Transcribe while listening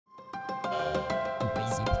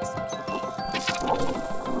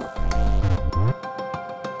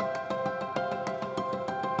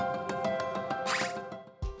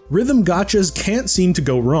Rhythm gachas can't seem to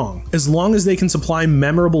go wrong. As long as they can supply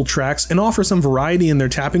memorable tracks and offer some variety in their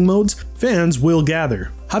tapping modes, fans will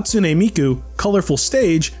gather. Hatsune Miku, Colorful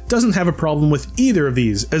Stage, doesn't have a problem with either of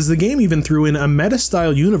these, as the game even threw in a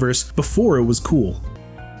meta-style universe before it was cool.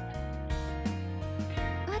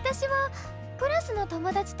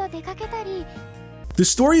 The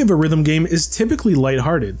story of a rhythm game is typically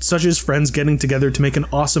lighthearted, such as friends getting together to make an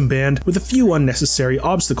awesome band with a few unnecessary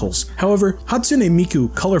obstacles. However, Hatsune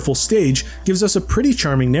Miku Colorful Stage gives us a pretty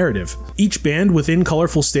charming narrative. Each band within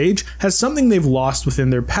Colorful Stage has something they've lost within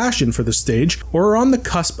their passion for the stage, or are on the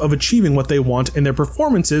cusp of achieving what they want in their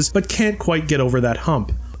performances but can't quite get over that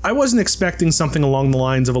hump. I wasn't expecting something along the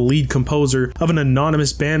lines of a lead composer of an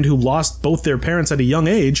anonymous band who lost both their parents at a young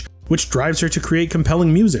age, which drives her to create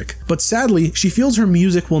compelling music. But sadly, she feels her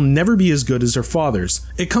music will never be as good as her father's.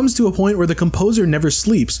 It comes to a point where the composer never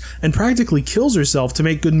sleeps and practically kills herself to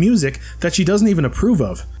make good music that she doesn't even approve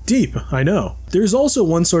of. Deep, I know. There's also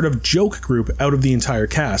one sort of joke group out of the entire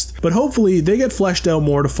cast, but hopefully they get fleshed out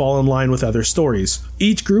more to fall in line with other stories.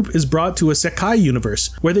 Each group is brought to a Sekai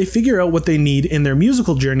universe, where they figure out what they need in their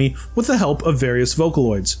musical journey with the help of various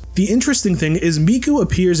Vocaloids. The interesting thing is Miku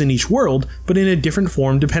appears in each world, but in a different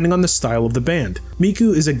form depending on the style of the band.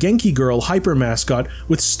 Miku is a Genki girl hyper mascot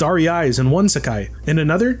with starry eyes in one Sekai. In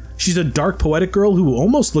another, she's a dark poetic girl who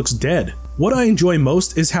almost looks dead. What I enjoy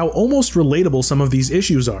most is how almost relatable some of these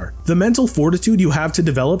issues are. The mental fortitude you have to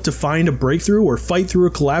develop to find a breakthrough or fight through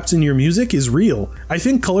a collapse in your music is real. I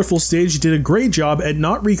think Colorful Stage did a great job at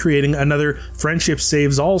not recreating another friendship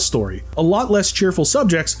saves all story. A lot less cheerful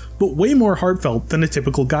subjects, but way more heartfelt than a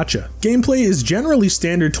typical gacha. Gameplay is generally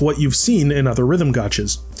standard to what you've seen in other rhythm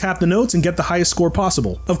gachas. Tap the notes and get the highest score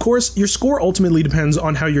possible. Of course, your score ultimately depends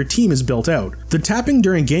on how your team is built out. The tapping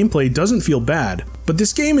during gameplay doesn't feel bad, but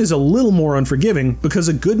this game is a little more unforgiving because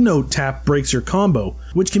a good note tap breaks your combo,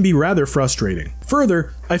 which can be rather frustrating.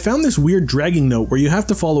 Further, I found this weird dragging note where you have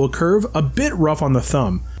to follow a curve a bit rough on the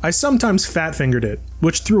thumb. I sometimes fat-fingered it,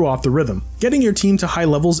 which threw off the rhythm. Getting your team to high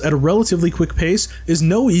levels at a relatively quick pace is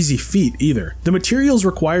no easy feat either. The materials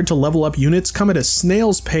required to level up units come at a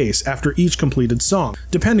snail's pace after each completed song,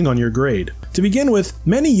 depending on your grade. To begin with,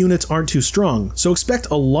 many units aren't too strong, so expect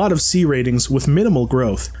a lot of C ratings with minimal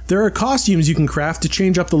growth. There are costumes you can craft to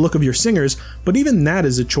change up the look of your singers, but even that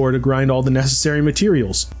is a chore to grind all the necessary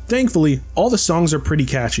materials. Thankfully, all the songs are pretty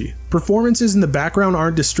catchy. Performances in the background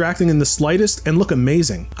aren't distracting in the slightest and look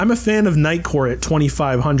amazing. I'm a fan of Nightcore at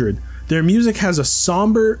 2500. Their music has a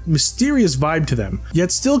somber, mysterious vibe to them,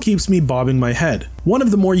 yet still keeps me bobbing my head. One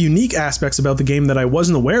of the more unique aspects about the game that I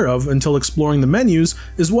wasn't aware of until exploring the menus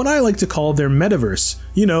is what I like to call their metaverse.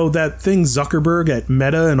 You know, that thing Zuckerberg at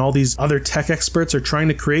Meta and all these other tech experts are trying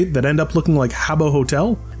to create that end up looking like Habbo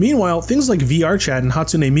Hotel? Meanwhile, things like VR Chat and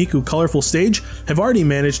Hatsune Miku Colorful Stage have already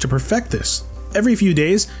managed to perfect this. Every few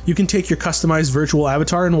days, you can take your customized virtual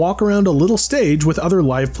avatar and walk around a little stage with other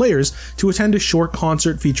live players to attend a short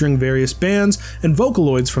concert featuring various bands and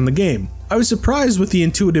Vocaloids from the game. I was surprised with the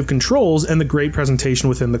intuitive controls and the great presentation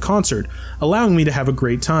within the concert, allowing me to have a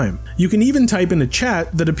great time. You can even type in a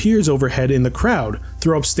chat that appears overhead in the crowd,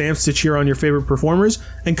 throw up stamps to cheer on your favorite performers,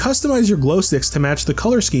 and customize your glow sticks to match the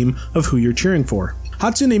color scheme of who you're cheering for.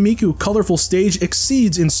 Hatsune Miku Colorful Stage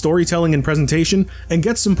exceeds in storytelling and presentation, and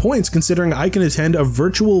gets some points considering I can attend a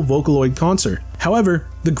virtual Vocaloid concert. However,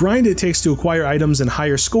 the grind it takes to acquire items and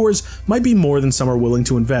higher scores might be more than some are willing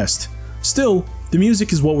to invest. Still, the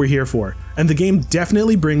music is what we're here for, and the game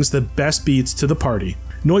definitely brings the best beats to the party.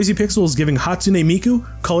 Noisy Pixel is giving Hatsune Miku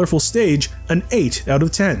Colorful Stage an 8 out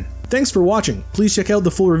of 10. Thanks for watching. Please check out the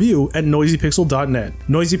full review at noisypixel.net.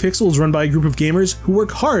 Noisy Pixel is run by a group of gamers who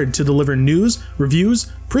work hard to deliver news, reviews,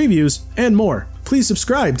 previews, and more. Please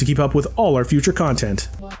subscribe to keep up with all our future content.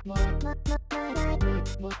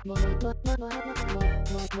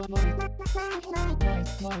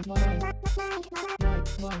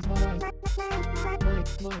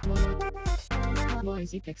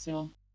 Noisy Pixel.